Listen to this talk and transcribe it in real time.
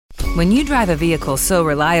When you drive a vehicle so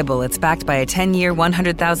reliable it's backed by a 10-year,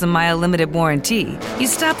 100,000-mile limited warranty, you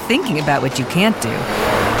stop thinking about what you can't do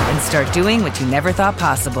and start doing what you never thought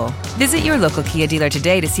possible. Visit your local Kia dealer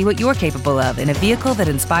today to see what you're capable of in a vehicle that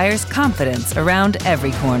inspires confidence around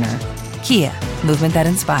every corner. Kia, movement that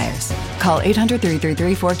inspires. Call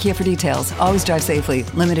 800-333-4KIA for details. Always drive safely.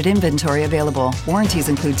 Limited inventory available. Warranties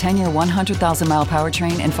include 10-year 100,000-mile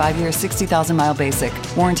powertrain and 5-year 60,000-mile basic.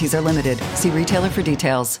 Warranties are limited. See retailer for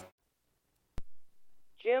details.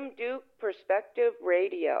 Jim Duke Perspective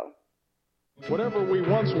Radio. Whatever we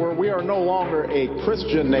once were, we are no longer a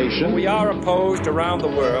Christian nation. We are opposed around the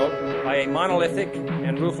world by a monolithic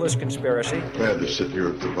and ruthless conspiracy. Glad to sit here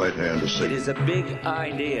at the right hand of Satan. It is a big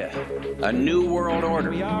idea, a new world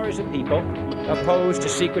order. We are, as a people, opposed to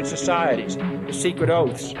secret societies, to secret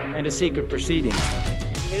oaths, and to secret proceedings.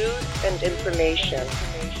 News and information,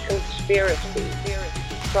 conspiracy,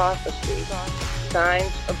 prophecy,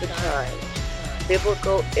 signs of the times,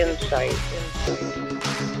 biblical insight.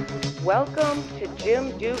 Welcome to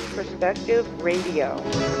Jim Duke Perspective Radio.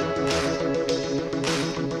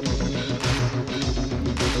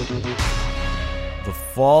 The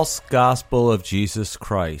false gospel of Jesus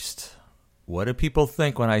Christ. What do people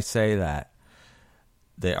think when I say that?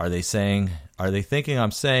 Are they thinking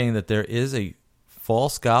I'm saying that there is a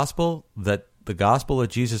false gospel, that the gospel of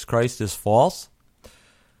Jesus Christ is false?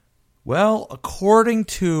 Well, according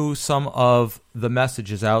to some of the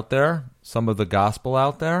messages out there, some of the gospel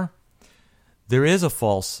out there is a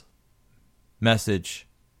false message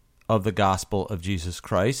of the gospel of Jesus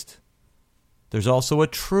Christ. There's also a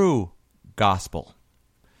true gospel.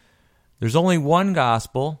 There's only one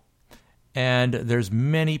gospel, and there's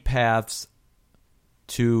many paths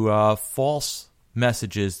to false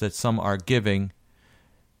messages that some are giving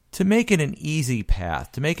to make it an easy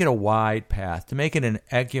path, to make it a wide path, to make it an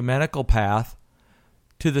ecumenical path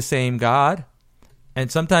to the same God,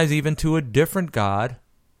 and sometimes even to a different God,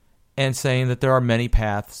 and saying that there are many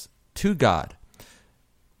paths to God.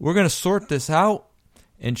 We're going to sort this out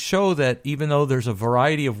and show that even though there's a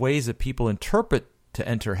variety of ways that people interpret to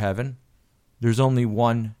enter heaven, there's only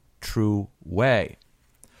one true way.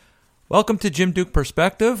 Welcome to Jim Duke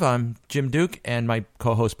Perspective. I'm Jim Duke, and my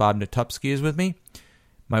co-host Bob Natupsky is with me.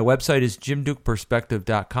 My website is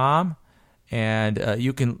jimdukeperspective.com, and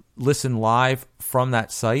you can listen live from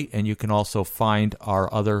that site, and you can also find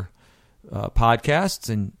our other podcasts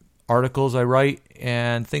and articles I write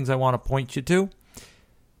and things I want to point you to.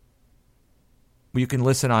 You can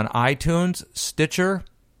listen on iTunes, Stitcher.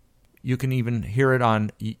 You can even hear it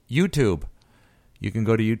on YouTube. You can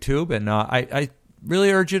go to YouTube, and I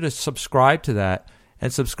really urge you to subscribe to that,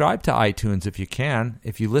 and subscribe to iTunes if you can,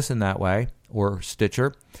 if you listen that way, or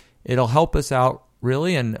Stitcher. It'll help us out,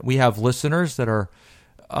 really, and we have listeners that are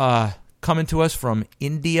coming to us from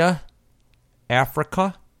India,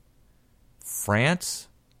 Africa, France,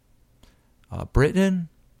 Britain,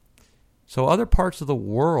 so other parts of the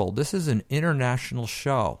world. This is an international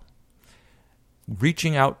show,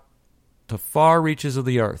 reaching out to far reaches of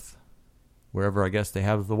the earth, wherever I guess they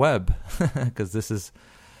have the web, because this is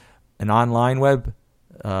an online web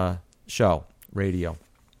show, radio.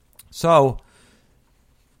 So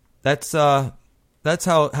that's how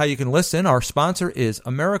you can listen. Our sponsor is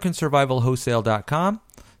AmericanSurvivalWholesale.com.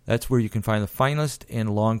 That's where you can find the finest in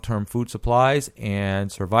long-term food supplies and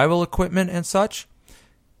survival equipment and such.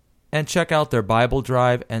 And check out their Bible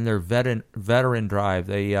Drive and their veteran Drive.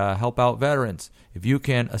 They help out veterans. If you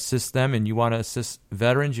can assist them and you want to assist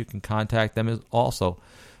veterans, you can contact them also.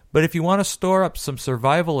 But if you want to store up some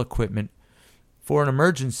survival equipment for an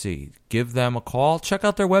emergency, give them a call. Check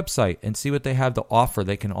out their website and see what they have to offer.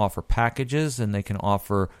 They can offer packages, and they can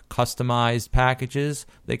offer customized packages.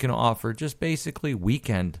 They can offer just basically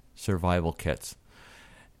weekend survival kits.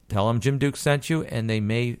 Tell them Jim Duke sent you, and they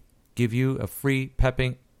may give you a free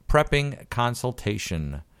prepping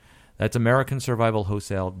consultation. That's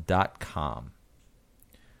AmericanSurvivalWholesale.com.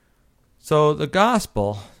 So the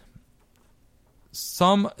gospel,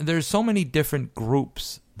 there's so many different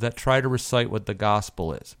groups that try to recite what the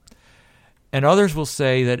gospel is. And others will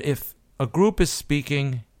say that if a group is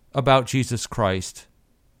speaking about Jesus Christ,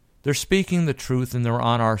 they're speaking the truth and they're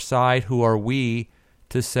on our side. Who are we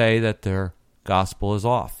to say that their gospel is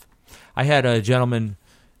off? I had a gentleman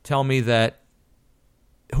tell me that,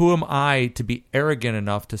 who am I to be arrogant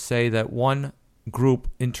enough to say that one group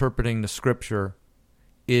interpreting the scripture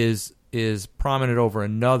is prominent over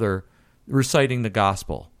another reciting the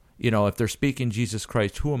gospel? You know, if they're speaking Jesus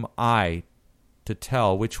Christ, who am I to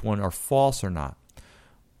tell which one are false or not?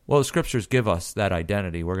 Well, the scriptures give us that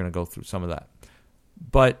identity. We're going to go through some of that.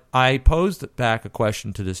 But I posed back a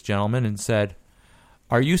question to this gentleman and said,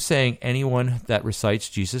 are you saying anyone that recites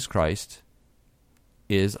Jesus Christ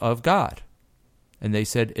is of God? And they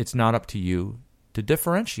said, it's not up to you to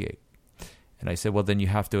differentiate. And I said, well, then you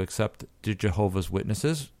have to accept the Jehovah's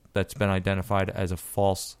Witnesses. That's been identified as a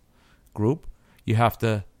false group. You have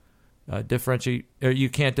to differentiate, or you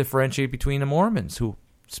can't differentiate between the Mormons who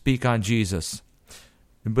speak on Jesus.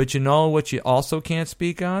 But you know what you also can't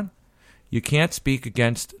speak on? You can't speak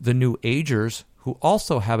against the New Agers who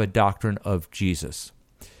also have a doctrine of Jesus.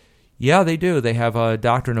 Yeah, they do. They have a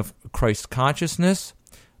doctrine of Christ consciousness,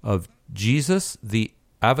 of Jesus, the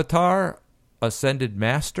Avatar, Ascended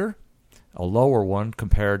Master, a lower one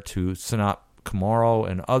compared to Sanat Kumaro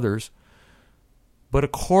and others. But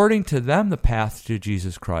according to them, the path to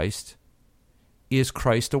Jesus Christ is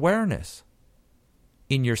Christ awareness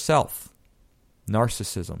in yourself.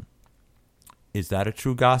 Narcissism. Is that a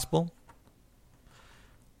true gospel?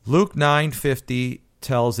 Luke 9:50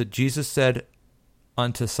 tells that Jesus said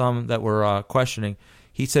unto some that were questioning,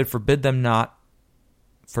 he said, forbid them not,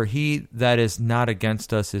 for he that is not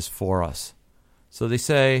against us is for us. So they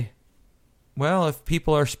say, well, if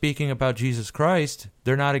people are speaking about Jesus Christ,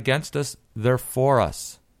 they're not against us, they're for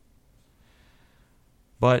us.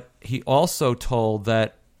 But he also told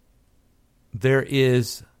that there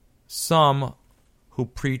is some who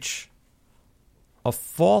preach a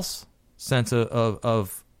false sense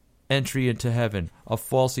of entry into heaven, a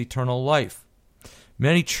false eternal life.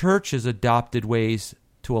 Many churches adopted ways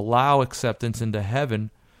to allow acceptance into heaven,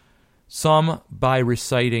 some by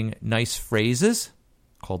reciting nice phrases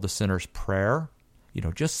called the sinner's prayer.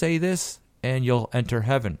 Just say this and you'll enter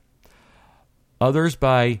heaven. Others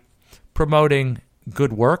by promoting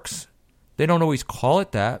good works. They don't always call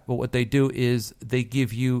it that, but what they do is they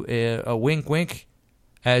give you a wink-wink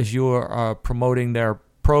as you're promoting their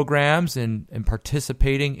programs and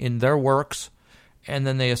participating in their works, and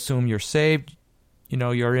then they assume you're saved,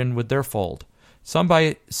 you're in with their fold. Some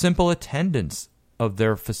by simple attendance of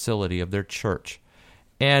their facility, of their church,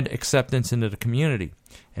 and acceptance into the community.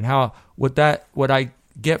 And what I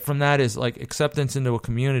get from that is like acceptance into a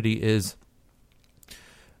community is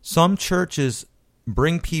some churches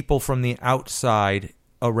bring people from the outside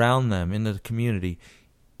around them in the community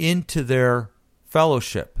into their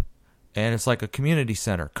fellowship. And it's like a community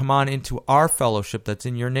center. Come on into our fellowship that's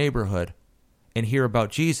in your neighborhood and hear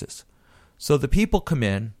about Jesus. So the people come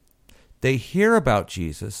in, they hear about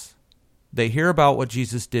Jesus, they hear about what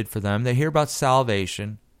Jesus did for them, they hear about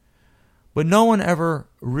salvation, but no one ever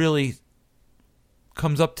really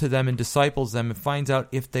comes up to them and disciples them and finds out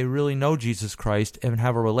if they really know Jesus Christ and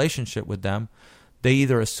have a relationship with them. They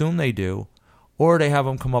either assume they do, or they have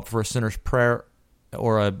them come up for a sinner's prayer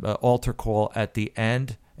or an altar call at the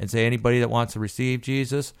end and say, anybody that wants to receive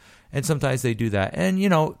Jesus. And sometimes they do that. And,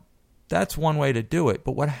 that's one way to do it.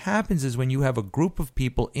 But what happens is when you have a group of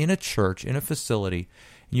people in a church, in a facility,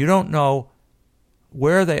 and you don't know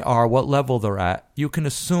where they are, what level they're at, you can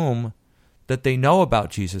assume that they know about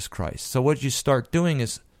Jesus Christ. So what you start doing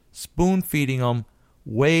is spoon-feeding them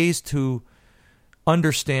ways to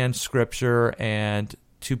understand Scripture and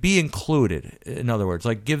to be included. In other words,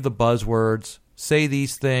 like give the buzzwords, say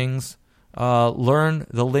these things, learn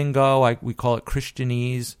the lingo, we call it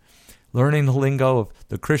Christianese, learning the lingo of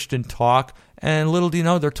the Christian talk. And little do you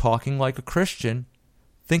know, they're talking like a Christian,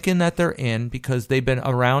 thinking that they're in because they've been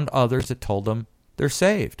around others that told them they're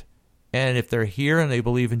saved. And if they're here and they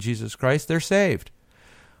believe in Jesus Christ, they're saved.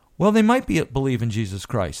 Well, they might believe in Jesus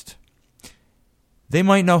Christ. They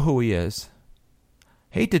might know who he is.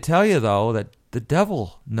 Hate to tell you, though, that the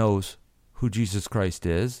devil knows who Jesus Christ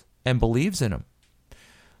is and believes in him.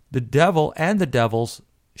 The devil and the devils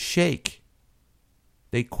shake.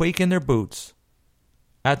 They quake in their boots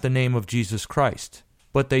at the name of Jesus Christ.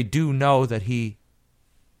 But they do know that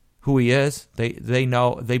who he is. They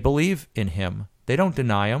know, they believe in him. They don't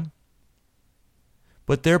deny him.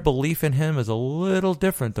 But their belief in him is a little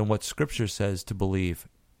different than what Scripture says to believe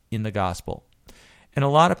in the gospel. And a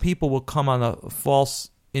lot of people will come on a false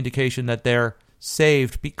indication that they're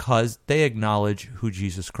saved because they acknowledge who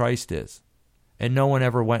Jesus Christ is. And no one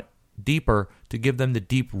ever went deeper to give them the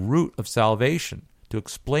deep root of salvation, to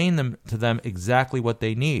explain to them exactly what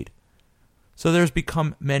they need. So there's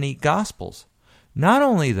become many gospels. Not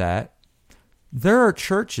only that, there are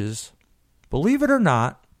churches, believe it or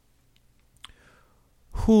not,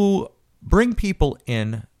 who bring people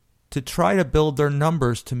in to try to build their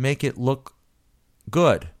numbers to make it look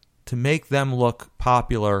good, to make them look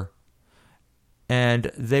popular.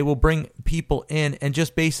 And they will bring people in and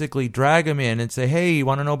just basically drag them in and say, hey, you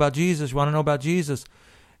want to know about Jesus? You want to know about Jesus?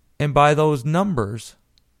 And by those numbers,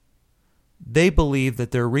 they believe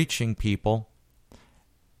that they're reaching people.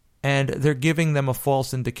 And they're giving them a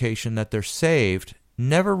false indication that they're saved,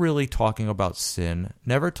 never really talking about sin,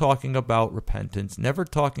 never talking about repentance, never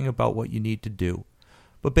talking about what you need to do,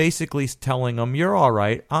 but basically telling them, you're all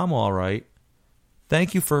right, I'm all right.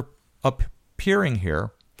 Thank you for appearing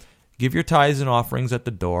here. Give your tithes and offerings at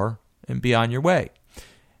the door and be on your way.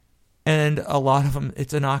 And a lot of them,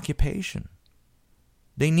 it's an occupation.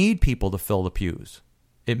 They need people to fill the pews.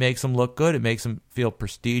 It makes them look good. It makes them feel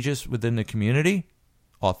prestigious within the community,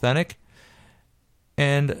 authentic.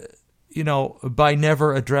 And, by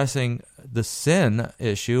never addressing the sin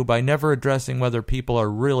issue, by never addressing whether people are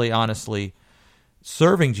really honestly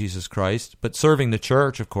serving Jesus Christ, but serving the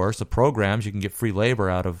church, of course, the programs, you can get free labor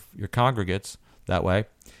out of your congregates that way.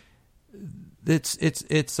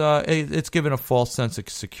 It's given a false sense of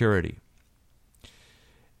security.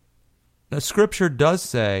 Now, Scripture does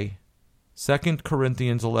say, 2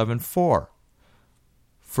 Corinthians 11:4,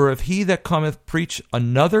 for if he that cometh preach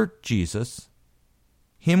another Jesus,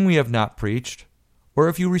 him we have not preached, or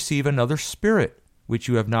if you receive another spirit which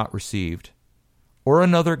you have not received, or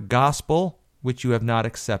another gospel which you have not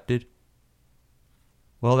accepted,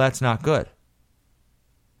 well, that's not good.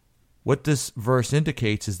 What this verse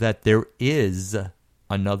indicates is that there is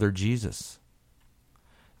another Jesus.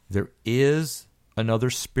 There is another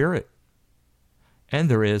spirit. And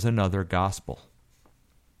there is another gospel.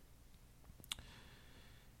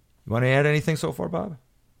 You want to add anything so far, Bob?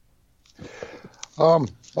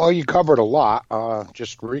 Well, you covered a lot.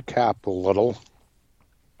 Just to recap a little.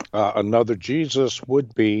 Another Jesus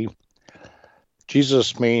would be,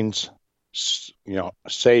 Jesus means,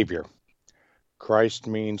 Savior. Christ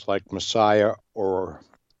means like Messiah or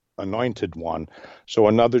anointed one. So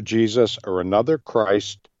another Jesus or another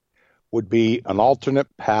Christ would be an alternate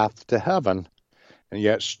path to heaven. And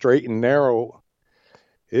yet straight and narrow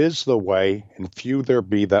is the way, and few there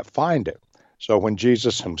be that find it. So when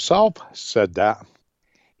Jesus himself said that,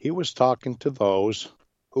 he was talking to those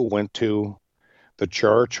who went to the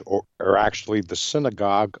church or actually the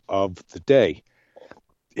synagogue of the day.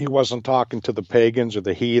 He wasn't talking to the pagans or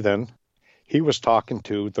the heathen. He was talking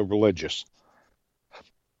to the religious.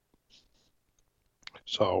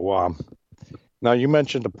 So now you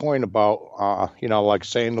mentioned a point about, like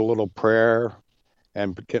saying a little prayer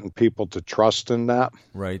and getting people to trust in that.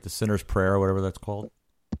 Right, the sinner's prayer, or whatever that's called.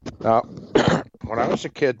 When I was a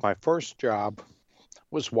kid, my first job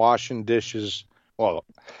was washing dishes,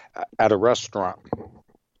 at a restaurant.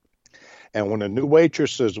 And when the new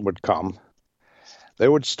waitresses would come, they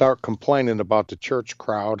would start complaining about the church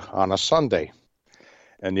crowd on a Sunday.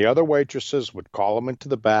 And the other waitresses would call them into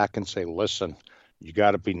the back and say, listen, you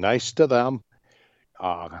got to be nice to them,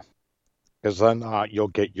 because then you'll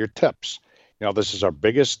get your tips. This is our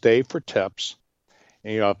biggest day for tips.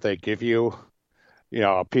 And, if they give you,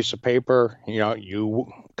 a piece of paper,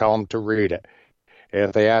 you tell them to read it. And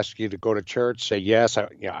if they ask you to go to church, say, yes,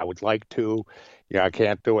 I would like to. I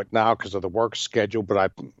can't do it now because of the work schedule, but I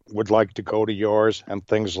would like to go to yours and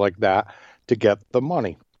things like that to get the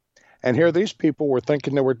money. And here these people were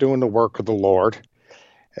thinking they were doing the work of the Lord,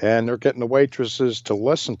 and they're getting the waitresses to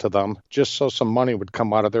listen to them just so some money would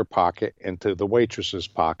come out of their pocket into the waitress's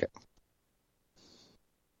pocket.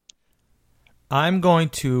 I'm going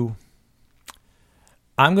to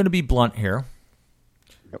be blunt here.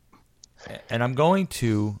 Yep. And I'm going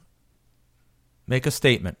to make a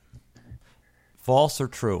statement. False or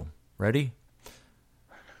true. Ready?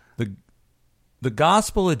 The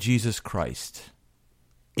gospel of Jesus Christ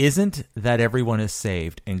isn't that everyone is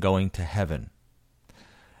saved and going to heaven.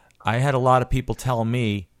 I had a lot of people telling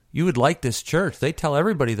me, you would like this church. They tell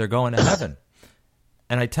everybody they're going to heaven.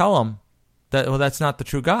 And I tell them that's not the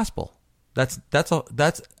true gospel. That's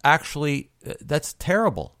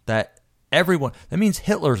terrible. That means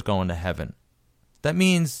Hitler's going to heaven. That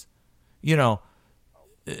means, and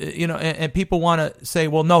people want to say,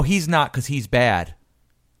 well, no, he's not because he's bad.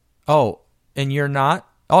 Oh, and you're not?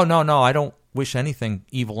 Oh, no, I don't wish anything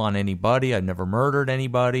evil on anybody. I've never murdered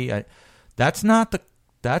anybody. That's not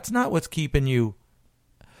what's keeping you.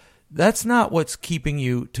 That's not what's keeping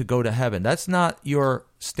you to go to heaven. That's not your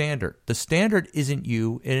standard. The standard isn't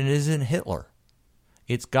you, and it isn't Hitler.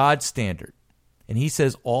 It's God's standard. And he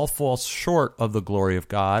says all fall short of the glory of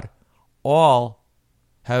God. All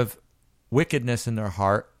have wickedness in their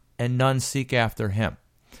heart, and none seek after him.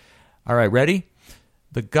 All right, ready?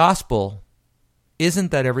 The gospel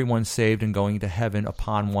isn't that everyone's saved and going to heaven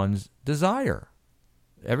upon one's desire.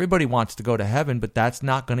 Everybody wants to go to heaven, but that's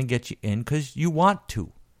not going to get you in because you want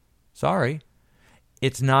to. Sorry.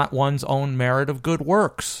 It's not one's own merit of good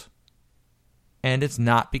works. And it's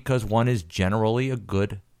not because one is generally a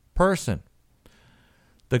good person.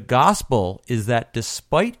 The gospel is that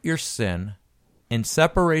despite your sin and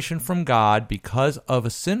separation from God because of a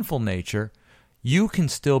sinful nature, you can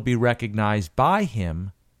still be recognized by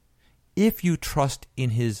him if you trust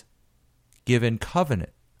in his given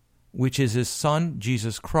covenant, which is his Son,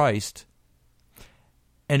 Jesus Christ.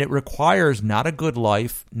 And it requires not a good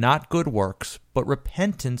life, not good works, but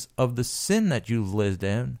repentance of the sin that you've lived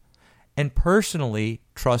in, and personally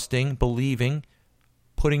trusting, believing,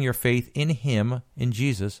 putting your faith in him, in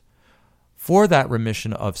Jesus, for that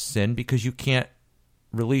remission of sin, because you can't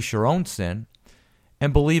release your own sin,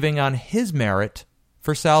 and believing on his merit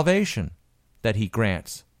for salvation that he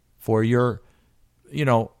grants for your,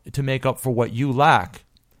 to make up for what you lack.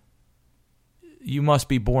 You must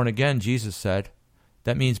be born again, Jesus said.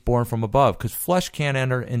 That means born from above, because flesh can't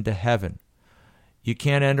enter into heaven. You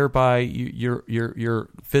can't enter by your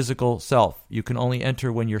physical self. You can only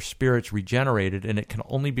enter when your spirit's regenerated, and it can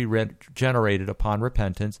only be regenerated upon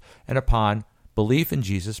repentance and upon belief in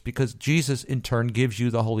Jesus, because Jesus in turn gives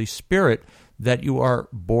you the Holy Spirit that you are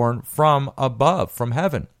born from above, from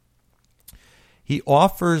heaven. He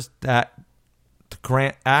offers that to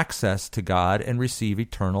grant access to God and receive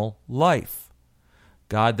eternal life.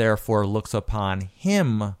 God therefore looks upon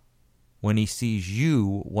him when he sees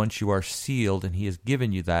you once you are sealed, and he has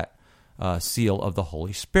given you that seal of the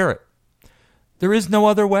Holy Spirit. There is no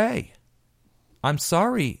other way. I'm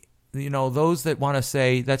sorry, those that want to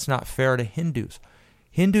say that's not fair to Hindus.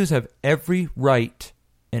 Hindus have every right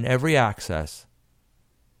and every access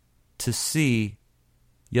to see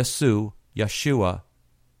Yeshua,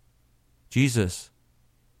 Jesus,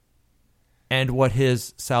 and what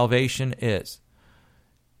his salvation is.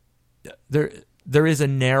 There is a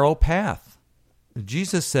narrow path.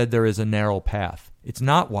 Jesus said there is a narrow path. It's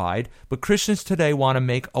not wide, but Christians today want to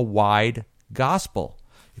make a wide gospel.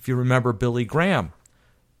 If you remember Billy Graham,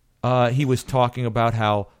 he was talking about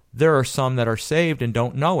how there are some that are saved and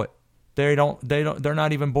don't know it. They're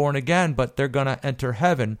not even born again, but they're going to enter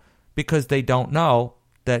heaven because they don't know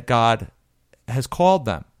that God has called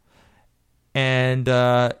them. And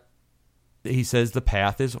he says the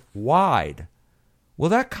path is wide. Well,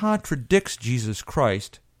 that contradicts Jesus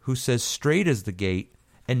Christ, who says straight is the gate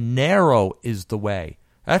and narrow is the way.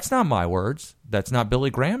 That's not my words. That's not Billy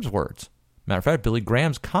Graham's words. Matter of fact, Billy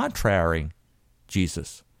Graham's contraring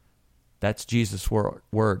Jesus. That's Jesus'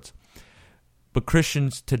 words. But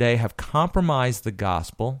Christians today have compromised the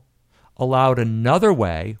gospel, allowed another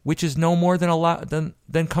way, which is no more than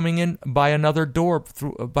coming in by another door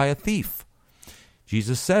by a thief.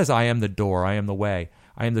 Jesus says, I am the door, I am the way,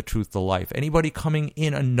 I am the truth, the life. Anybody coming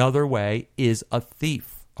in another way is a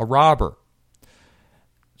thief, a robber.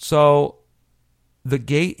 So the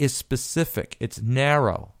gate is specific, it's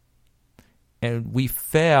narrow, and we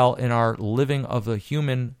fail in our living of the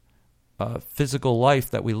human physical life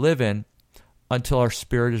that we live in until our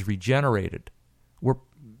spirit is regenerated.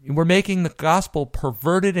 We're making the gospel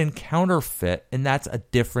perverted and counterfeit, and that's a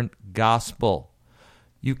different gospel.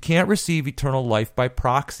 You can't receive eternal life by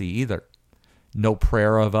proxy either. No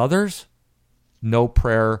prayer of others, no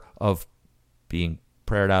prayer of being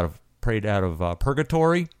prayed out of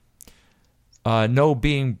purgatory, no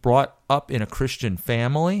being brought up in a Christian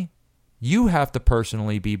family. You have to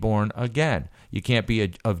personally be born again. You can't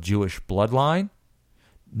be of Jewish bloodline,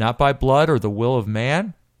 not by blood or the will of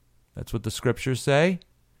man. That's what the scriptures say.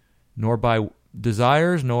 Nor by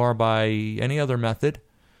desires, nor by any other method.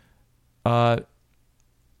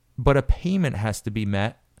 But a payment has to be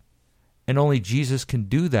met, and only Jesus can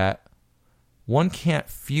do that. One can't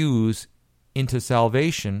fuse into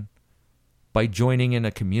salvation by joining in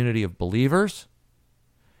a community of believers,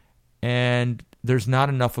 and there's not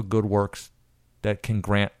enough of good works that can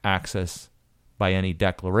grant access by any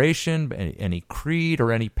declaration, any creed,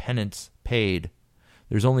 or any penance paid.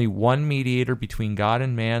 There's only one mediator between God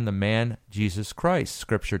and man, the man Jesus Christ,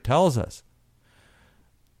 Scripture tells us.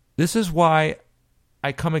 This is why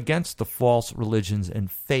I come against the false religions and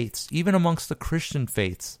faiths, even amongst the Christian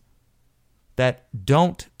faiths, that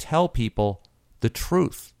don't tell people the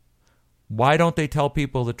truth. Why don't they tell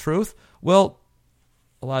people the truth? Well,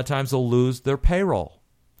 a lot of times they'll lose their payroll.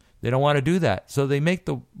 They don't want to do that. So they make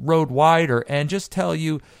the road wider and just tell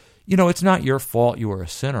you, it's not your fault you are a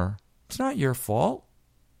sinner. It's not your fault.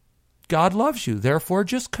 God loves you. Therefore,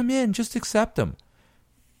 just come in. Just accept him.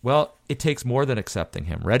 Well, it takes more than accepting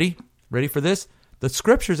him. Ready? Ready for this? The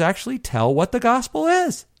scriptures actually tell what the gospel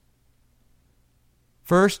is.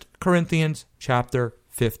 1 Corinthians chapter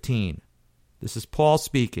 15. This is Paul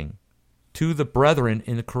speaking to the brethren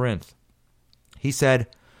in Corinth. He said,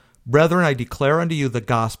 Brethren, I declare unto you the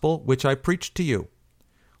gospel which I preached to you,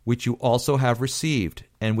 which you also have received,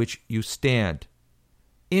 and which you stand,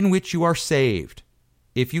 in which you are saved,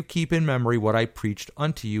 if you keep in memory what I preached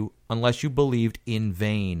unto you, unless you believed in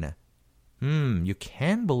vain. You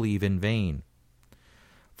can believe in vain.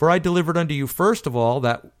 For I delivered unto you first of all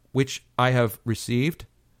that which I have received,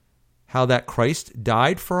 how that Christ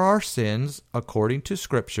died for our sins according to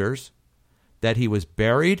Scriptures, that he was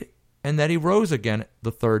buried, and that he rose again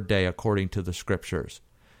the third day according to the Scriptures.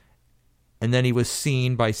 And then he was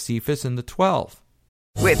seen by Cephas and the 12.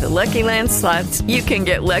 With the Lucky Land Slots, you can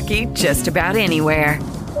get lucky just about anywhere.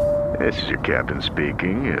 This is your captain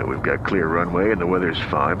speaking. We've got clear runway and the weather's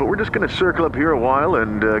fine, but we're just going to circle up here a while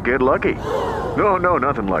and get lucky. No,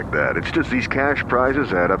 nothing like that. It's just these cash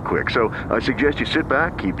prizes add up quick. So I suggest you sit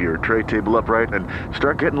back, keep your tray table upright, and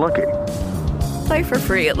start getting lucky. Play for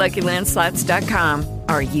free at LuckyLandSlots.com.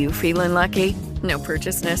 Are you feeling lucky? No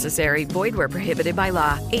purchase necessary. Void where prohibited by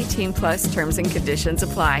law. 18+ terms and conditions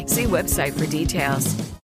apply. See website for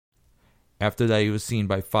details. After that he was seen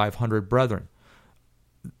by 500 brethren.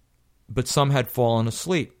 But some had fallen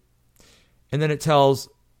asleep. And then it tells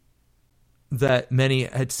that many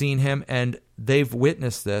had seen him, and they've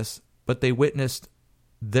witnessed this, but they witnessed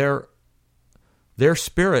their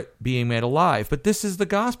spirit being made alive. But this is the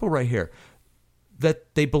gospel right here,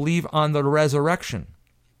 that they believe on the resurrection.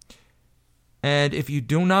 And if you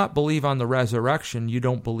do not believe on the resurrection, you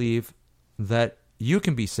don't believe that you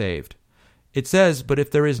can be saved. It says, but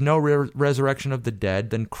if there is no resurrection of the dead,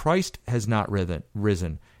 then Christ has not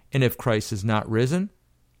risen. And if Christ is not risen,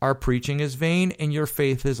 our preaching is vain, and your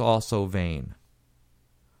faith is also vain.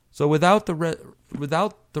 So without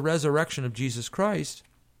the resurrection of Jesus Christ,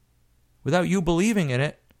 without you believing in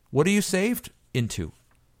it, what are you saved into?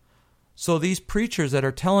 So these preachers that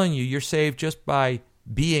are telling you you're saved just by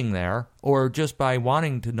being there or just by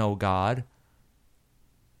wanting to know God,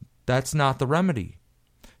 that's not the remedy.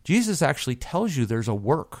 Jesus actually tells you there's a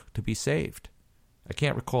work to be saved. I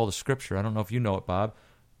can't recall the scripture. I don't know if you know it, Bob.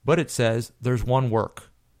 But it says there's one work,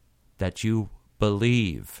 that you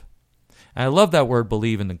believe. And I love that word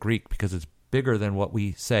believe in the Greek because it's bigger than what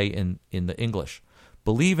we say in the English.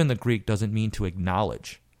 Believe in the Greek doesn't mean to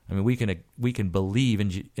acknowledge. I mean, we can believe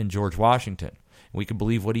in George Washington. We can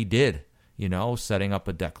believe what he did, setting up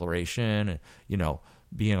a declaration, and,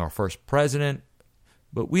 being our first president.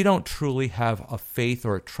 But we don't truly have a faith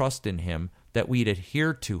or a trust in him that we'd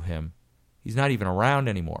adhere to him. He's not even around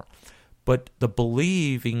anymore. But the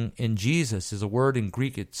believing in Jesus is a word in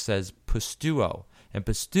Greek. It says pisteuo. And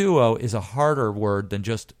pisteuo is a harder word than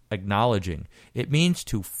just acknowledging. It means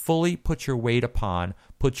to fully put your weight upon,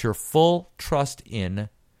 put your full trust in,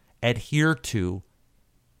 adhere to,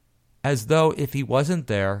 as though if he wasn't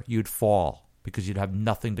there, you'd fall because you'd have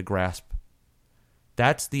nothing to grasp.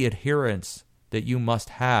 That's the adherence that you must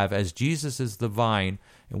have, as Jesus is the vine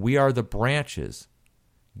and we are the branches,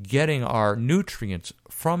 getting our nutrients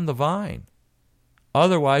from the vine.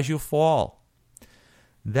 Otherwise, you'll fall.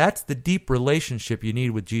 That's the deep relationship you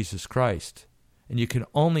need with Jesus Christ. And you can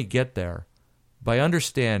only get there by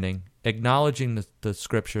understanding, acknowledging the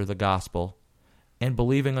scripture, the gospel, and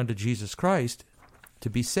believing unto Jesus Christ to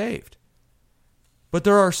be saved. But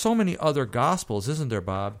there are so many other gospels, isn't there,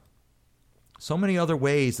 Bob? So many other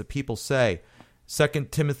ways that people say. 2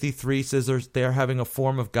 Timothy 3 says they're having a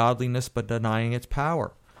form of godliness but denying its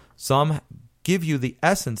power. Some give you the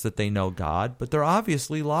essence that they know God, but they're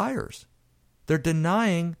obviously liars. They're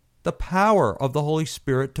denying the power of the Holy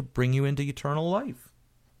Spirit to bring you into eternal life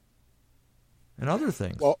and other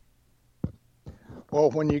things.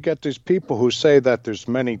 Well, when you get these people who say that there's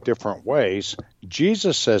many different ways,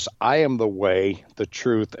 Jesus says, I am the way, the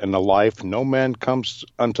truth, and the life. No man comes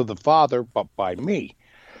unto the Father but by me.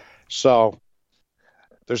 So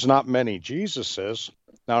there's not many Jesuses.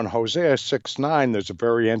 Now, in Hosea 6:9, there's a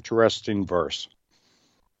very interesting verse.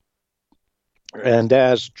 And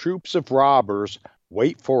as troops of robbers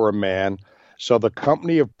wait for a man, so the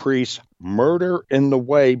company of priests murder in the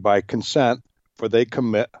way by consent, for they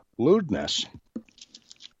commit lewdness.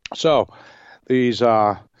 So these,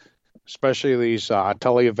 especially these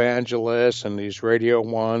televangelists and these radio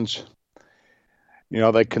ones,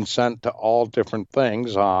 they consent to all different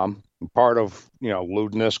things. Part of,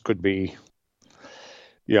 lewdness could be,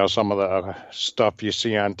 some of the stuff you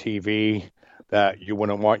see on TV that you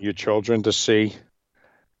wouldn't want your children to see,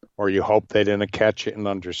 or you hope they didn't catch it and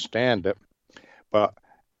understand it. But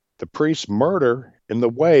the priests murder in the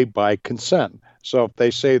way by consent. So if they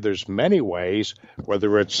say there's many ways,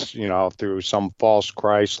 whether it's, through some false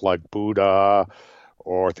Christ like Buddha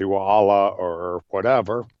or through Allah or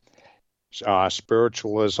whatever,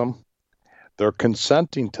 spiritualism, they're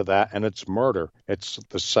consenting to that, and it's murder. It's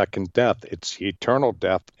the second death. It's eternal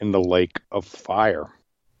death in the lake of fire.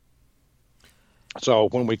 So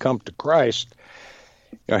when we come to Christ,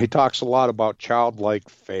 he talks a lot about childlike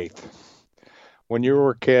faith. When you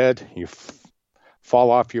were a kid, you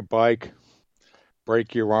fall off your bike,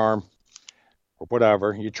 break your arm, or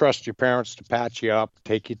whatever. You trust your parents to patch you up,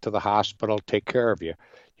 take you to the hospital, take care of you.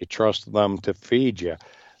 You trust them to feed you.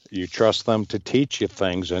 You trust them to teach you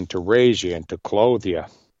things and to raise you and to clothe you.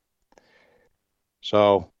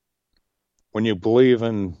 So when you believe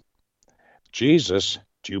in Jesus,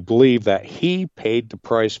 do you believe that he paid the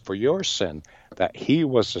price for your sin, that he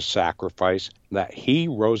was the sacrifice, that he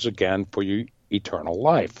rose again for your eternal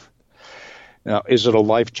life? Now, is it a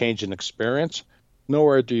life-changing experience?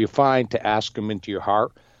 Nowhere do you find to ask him into your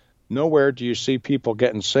heart. Nowhere do you see people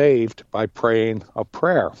getting saved by praying a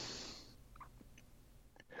prayer.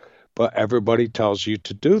 But everybody tells you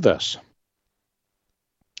to do this.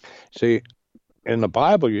 See, in the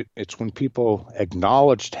Bible, it's when people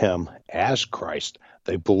acknowledged him as Christ.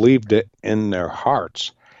 They believed it in their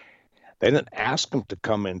hearts. They didn't ask him to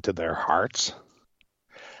come into their hearts.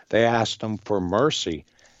 They asked him for mercy.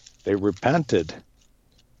 They repented.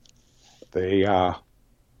 Or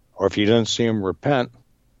if you didn't see him repent,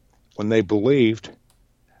 when they believed,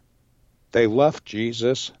 they left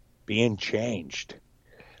Jesus being changed.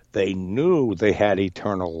 They knew they had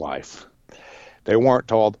eternal life. They weren't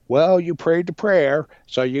told, well, you prayed the prayer,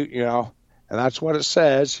 so you know, and that's what it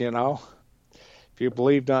says, you know. If you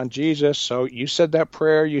believed on Jesus, so you said that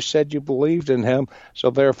prayer, you said you believed in him, so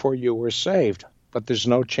therefore you were saved. But there's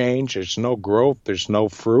no change, there's no growth, there's no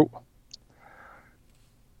fruit.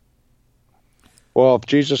 Well, if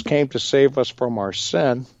Jesus came to save us from our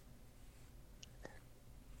sin,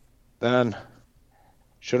 then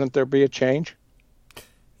shouldn't there be a change?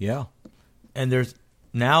 Yeah. And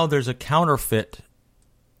there's a counterfeit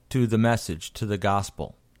to the message, to the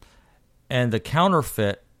gospel. And the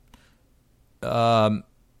counterfeit, there's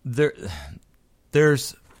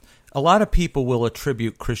a lot of people will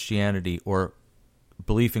attribute Christianity or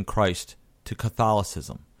belief in Christ to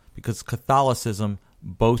Catholicism, because Catholicism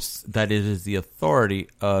boasts that it is the authority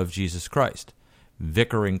of Jesus Christ.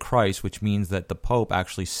 Vicar in Christ, which means that the Pope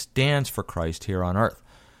actually stands for Christ here on earth.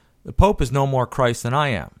 The Pope is no more Christ than I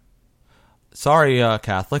am. Sorry,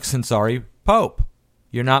 Catholics, and sorry, Pope.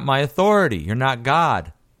 You're not my authority. You're not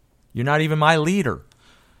God. You're not even my leader.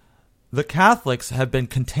 The Catholics have been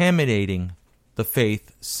contaminating the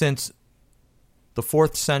faith since the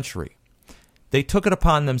 4th century. They took it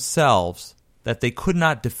upon themselves that they could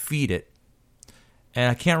not defeat it.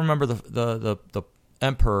 And I can't remember the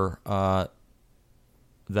emperor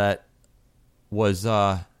that was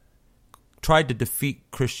tried to defeat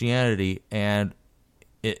Christianity, and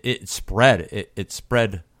it spread. It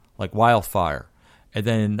spread like wildfire. And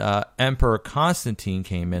then Emperor Constantine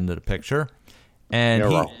came into the picture, and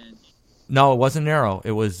Nero. No, it wasn't Nero.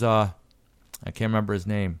 It was I can't remember his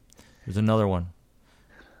name. There's another one.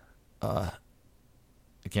 I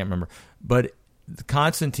can't remember, but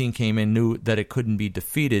Constantine came in, knew that it couldn't be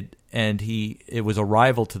defeated, and it was a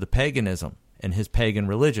rival to the paganism and his pagan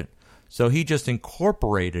religion. So he just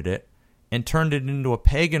incorporated it and turned it into a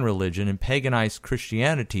pagan religion and paganized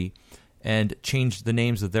Christianity and changed the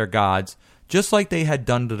names of their gods, just like they had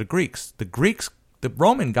done to the Greeks. The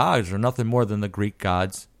Roman gods are nothing more than the Greek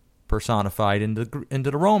gods personified into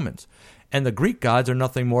the Romans. And the Greek gods are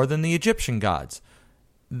nothing more than the Egyptian gods.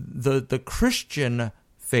 The Christian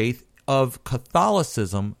faith of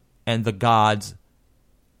Catholicism and the gods,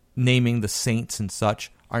 naming the saints and such,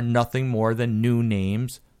 are nothing more than new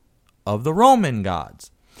names of the Roman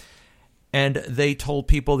gods. And they told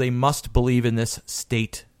people they must believe in this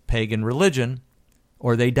state pagan religion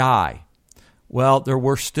or they die. Well, there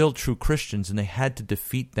were still true Christians, and they had to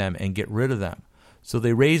defeat them and get rid of them. So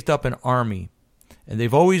they raised up an army, and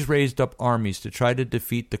they've always raised up armies to try to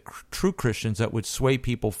defeat the true Christians that would sway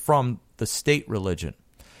people from the state religion.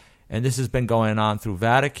 And this has been going on through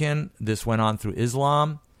Vatican. This went on through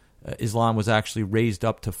Islam. Islam was actually raised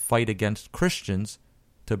up to fight against Christians,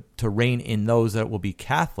 to rein in those that will be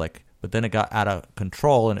Catholic. But then it got out of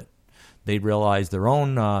control, and they realized their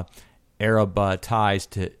own Arab ties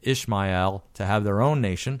to Ishmael to have their own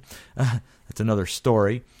nation. That's another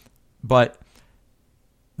story. But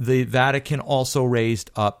the Vatican also raised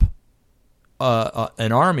up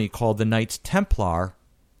an army called the Knights Templar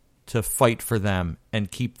to fight for them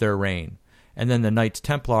and keep their reign. And then the Knights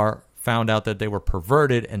Templar found out that they were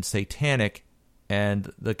perverted and satanic,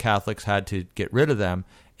 and the Catholics had to get rid of them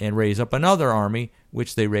and raise up another army,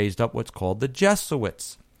 which they raised up what's called the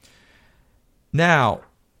Jesuits. Now,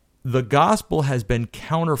 the gospel has been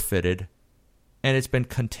counterfeited, and it's been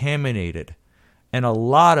contaminated, and a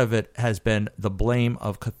lot of it has been the blame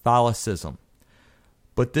of Catholicism.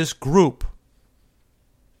 But this group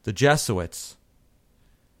the Jesuits,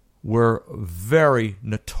 were very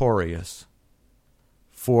notorious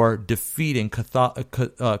for defeating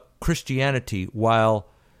Christianity while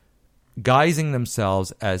guising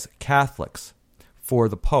themselves as Catholics for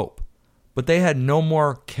the Pope. But they had no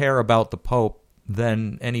more care about the Pope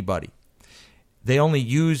than anybody. They only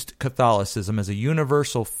used Catholicism as a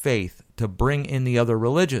universal faith to bring in the other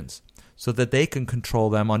religions so that they can control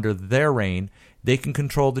them under their reign. They can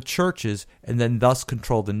control the churches and then thus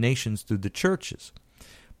control the nations through the churches.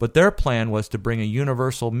 But their plan was to bring a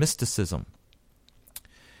universal mysticism.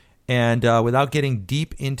 And without getting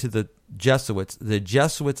deep into the Jesuits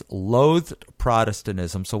loathed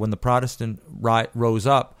Protestantism. So when the Protestant rose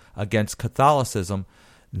up against Catholicism,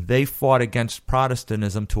 they fought against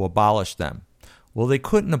Protestantism to abolish them. Well, they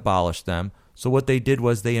couldn't abolish them, so what they did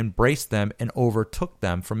was they embraced them and overtook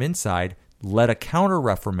them from inside, led a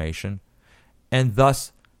counter-reformation, and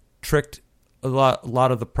thus tricked a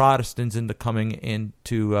lot of the Protestants into coming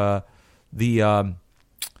into a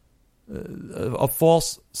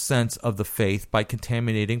false sense of the faith by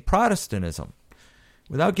contaminating Protestantism.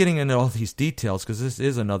 Without getting into all these details, because this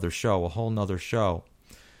is another show, a whole nother show,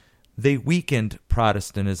 they weakened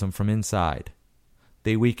Protestantism from inside.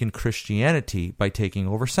 They weakened Christianity by taking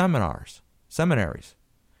over seminaries.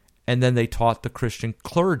 And then they taught the Christian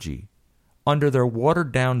clergy under their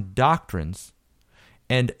watered-down doctrines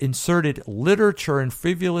and inserted literature and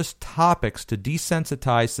frivolous topics to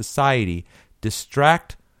desensitize society,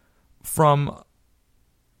 distract from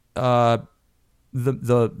the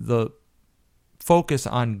focus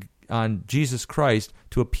on Jesus Christ,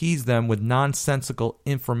 to appease them with nonsensical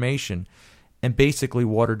information and basically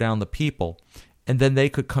water down the people. And then they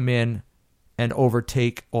could come in and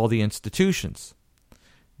overtake all the institutions.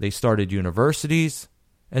 They started universities,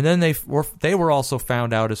 and then they were also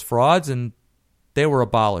found out as frauds, and they were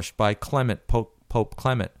abolished by Pope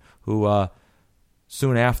Clement, who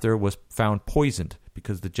soon after was found poisoned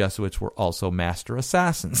because the Jesuits were also master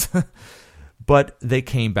assassins. But they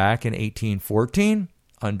came back in 1814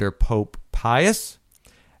 under Pope Pius,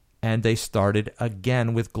 and they started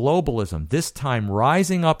again with globalism, this time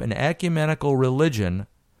rising up an ecumenical religion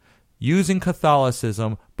using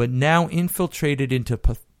Catholicism, but now infiltrated into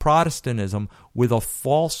Protestantism with a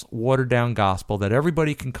false, watered-down gospel that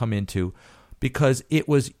everybody can come into, because it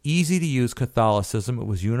was easy to use Catholicism, it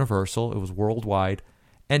was universal, it was worldwide,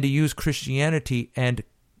 and to use Christianity and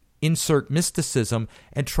insert mysticism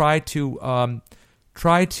and try to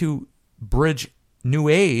bridge New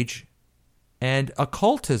Age and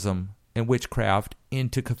occultism and witchcraft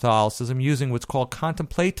into Catholicism using what's called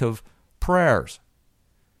contemplative prayers,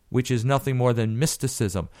 which is nothing more than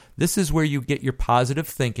mysticism. This is where you get your positive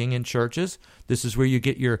thinking in churches. This is where you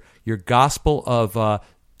get your gospel of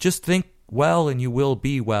just think well and you will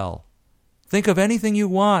be well. Think of anything you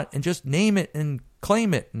want and just name it and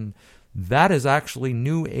claim it. And that is actually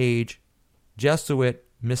New Age Jesuit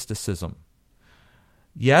mysticism.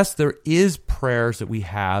 Yes, there is prayers that we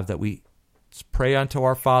have that we pray unto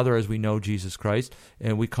our Father as we know Jesus Christ,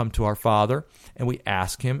 and we come to our Father and we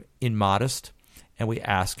ask Him in modest, and we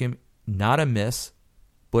ask Him not amiss,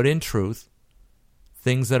 but in truth,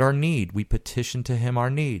 things that are need. We petition to Him our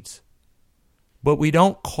needs. But we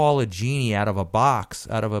don't call a genie out of a box,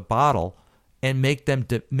 out of a bottle, and make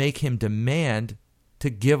him demand to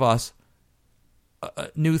give us a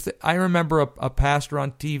new thing. I remember a pastor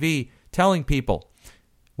on TV telling people,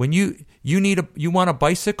 when you want a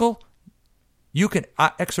bicycle, you can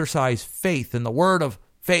exercise faith in the word of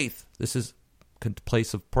faith. This is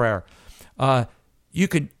place of prayer. You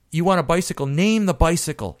want a bicycle, name the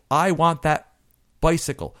bicycle. I want that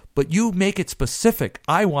bicycle. But you make it specific.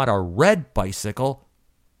 I want a red bicycle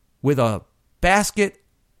with a basket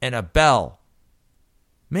and a bell.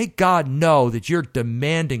 Make God know that you're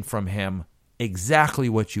demanding from Him exactly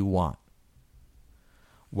what you want.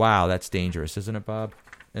 Wow, that's dangerous, isn't it, Bob?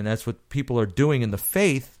 And that's what people are doing in the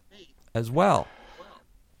faith as well.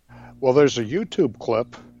 Well, there's a YouTube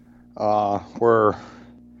clip where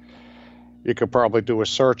you could probably do a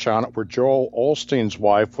search on it, where Joel Osteen's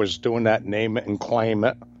wife was doing that name it and claim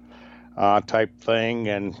it type thing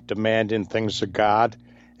and demanding things of God.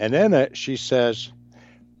 And in it, she says,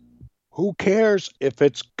 who cares if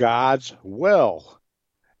it's God's will?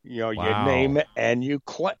 You name it and you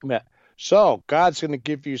claim it. So God's going to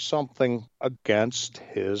give you something against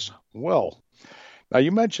His will. Now,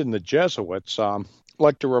 you mentioned the Jesuits. I'd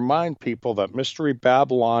like to remind people that Mystery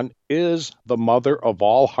Babylon is the mother of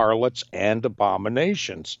all harlots and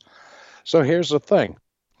abominations. So here's the thing.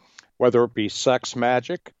 Whether it be sex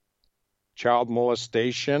magic, child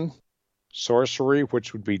molestation, sorcery,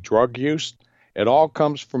 which would be drug use, It all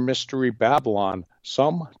comes from Mystery Babylon,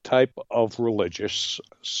 some type of religious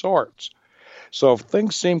sorts. So if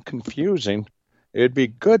things seem confusing, it'd be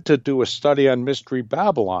good to do a study on Mystery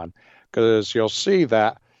Babylon, because you'll see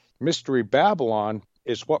that Mystery Babylon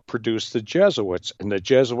is what produced the Jesuits. In the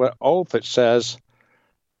Jesuit oath, it says,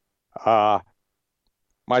 my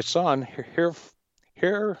son,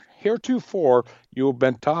 heretofore you have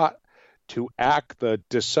been taught to act the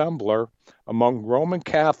dissembler among Roman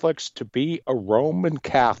Catholics, to be a Roman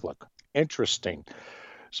Catholic. Interesting.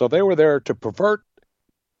 So they were there to pervert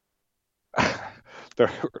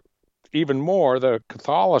even more the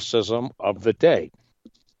Catholicism of the day.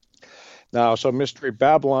 Now, so Mystery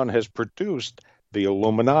Babylon has produced the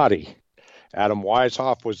Illuminati. Adam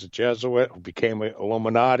Weishaupt was a Jesuit who became an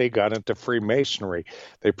Illuminati, got into Freemasonry.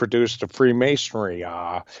 They produced a Freemasonry,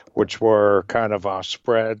 which were kind of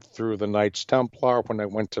spread through the Knights Templar when they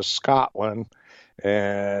went to Scotland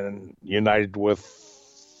and united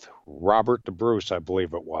with Robert the Bruce, I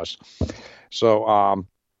believe it was. So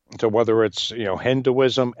whether it's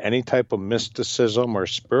Hinduism, any type of mysticism or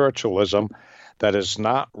spiritualism that is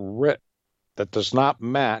not that does not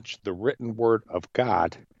match the written word of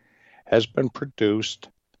God, has been produced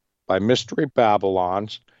by Mystery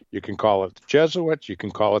Babylons. You can call it the Jesuits, you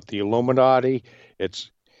can call it the Illuminati.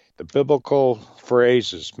 It's the biblical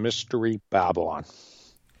phrase is Mystery Babylon.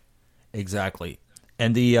 Exactly.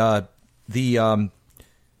 And the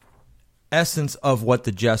essence of what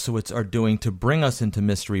the Jesuits are doing to bring us into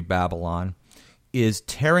Mystery Babylon is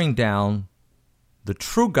tearing down the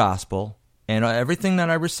true gospel and everything that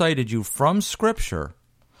I recited you from Scripture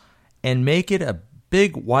and make it a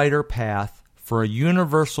big, wider path for a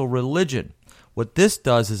universal religion. What this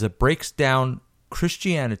does is it breaks down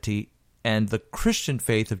Christianity and the Christian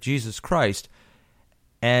faith of Jesus Christ.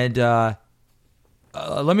 And I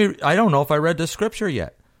don't know if I read the Scripture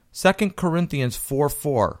yet. 2 Corinthians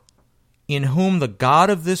 4:4. In whom the God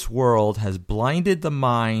of this world has blinded the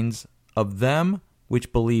minds of them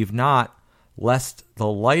which believe not, lest the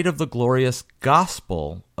light of the glorious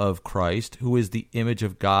gospel of Christ, who is the image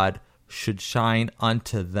of God, should shine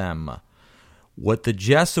unto them. What the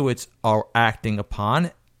Jesuits are acting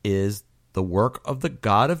upon is the work of the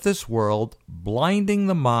God of this world, blinding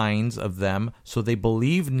the minds of them so they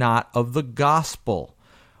believe not of the gospel.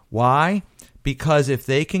 Why? Because if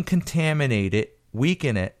they can contaminate it,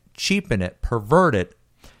 weaken it, cheapen it, pervert it,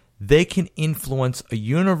 they can influence a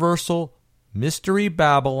universal Mystery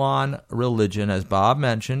Babylon religion, as Bob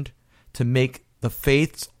mentioned, to make the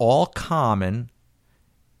faiths all common,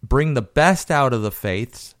 bring the best out of the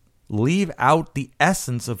faiths, leave out the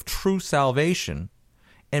essence of true salvation,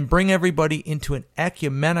 and bring everybody into an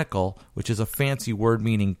ecumenical, which is a fancy word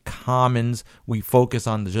meaning commons. We focus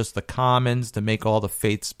on just the commons to make all the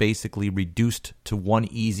faiths basically reduced to one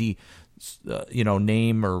easy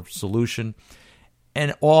name or solution,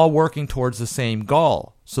 and all working towards the same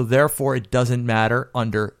goal. So therefore, it doesn't matter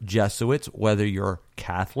under Jesuits whether you're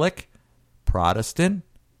Catholic, Protestant,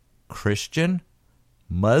 Christian,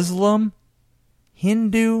 Muslim,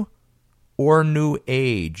 Hindu, or New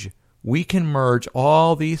Age. We can merge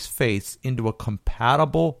all these faiths into a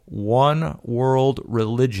compatible one world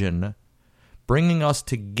religion, bringing us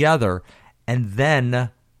together, and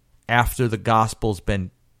then after the gospel's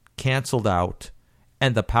been canceled out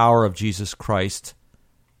and the power of Jesus Christ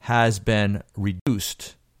has been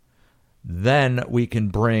reduced, then we can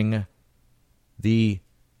bring the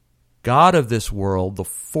God of this world, the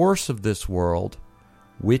force of this world,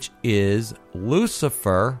 which is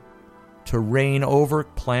Lucifer, to reign over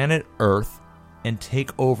planet Earth and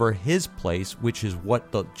take over his place, which is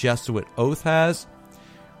what the Jesuit oath has,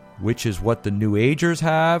 which is what the New Agers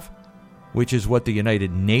have, which is what the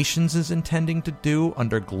United Nations is intending to do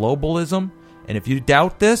under globalism. And if you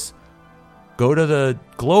doubt this, go to the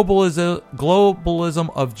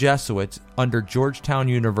globalism of Jesuits under Georgetown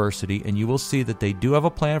University, and you will see that they do have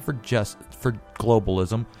a plan for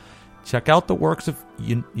globalism. Check out the works of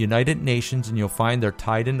United Nations, and you'll find they're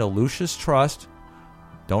tied into Lucis Trust.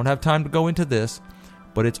 Don't have time to go into this,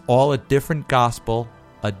 but it's all a different gospel,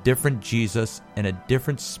 a different Jesus, and a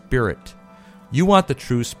different spirit. You want the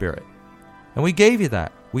true spirit. And we gave you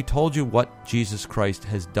that. We told you what Jesus Christ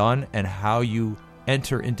has done and how you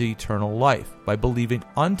enter into eternal life by believing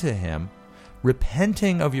unto him,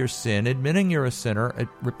 repenting of your sin, admitting you're a sinner,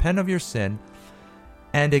 repent of your sin,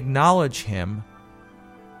 and acknowledge him,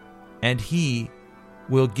 and he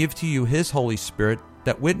will give to you his Holy Spirit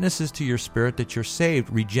that witnesses to your spirit that you're saved,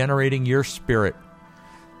 regenerating your spirit.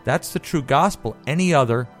 That's the true gospel. Any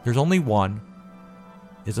other, there's only one,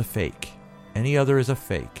 is a fake. Any other is a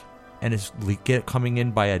fake, and is coming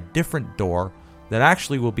in by a different door that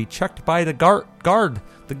actually will be checked by the guard,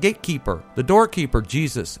 the gatekeeper, the doorkeeper,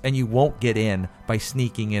 Jesus, and you won't get in by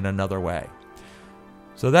sneaking in another way.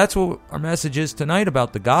 So that's what our message is tonight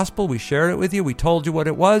about the gospel. We shared it with you. We told you what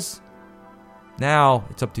it was. Now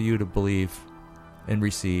it's up to you to believe and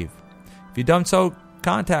receive. If you've done so,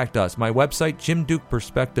 contact us. My website,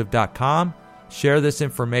 JimDukePerspective.com. Share this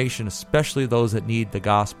information, especially those that need the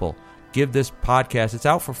gospel. Give this podcast, it's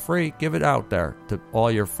out for free. Give it out there to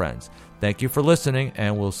all your friends. Thank you for listening,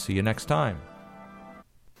 and we'll see you next time.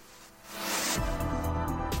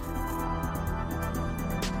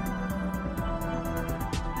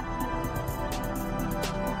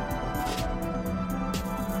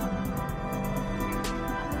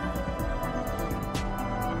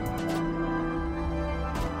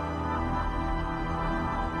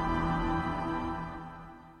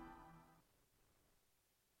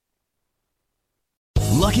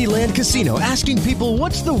 Lucky Land Casino, asking people,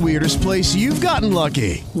 what's the weirdest place you've gotten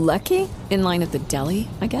lucky? Lucky? In line at the deli,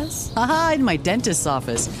 I guess? Aha, in my dentist's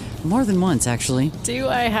office. More than once, actually. Do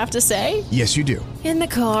I have to say? Yes, you do. In the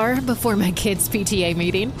car before my kids' PTA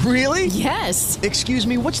meeting. Really? Yes. Excuse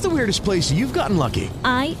me, what's the weirdest place you've gotten lucky?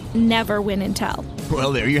 I never win and tell.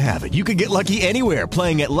 Well, there you have it. You can get lucky anywhere,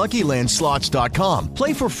 playing at LuckyLandSlots.com.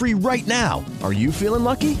 Play for free right now. Are you feeling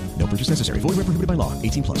lucky? No purchase necessary. Void where prohibited by law.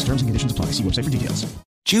 18+. Terms and conditions apply. See website for details.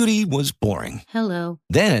 Judy was boring. Hello.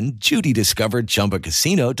 Then Judy discovered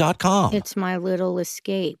ChumbaCasino.com. It's my little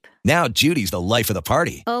escape. Now Judy's the life of the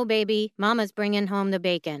party. Oh, baby, mama's bringing home the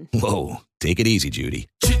bacon. Whoa, take it easy, Judy.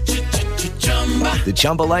 The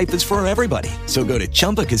Chumba life is for everybody. So go to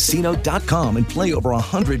ChumbaCasino.com and play over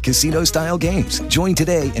 100 casino-style games. Join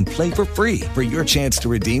today and play for free for your chance to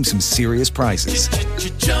redeem some serious prizes.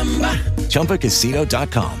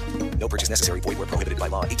 ChumbaCasino.com. No purchase necessary. Void where prohibited by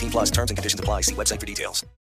law. 18+. Terms and conditions apply. See website for details.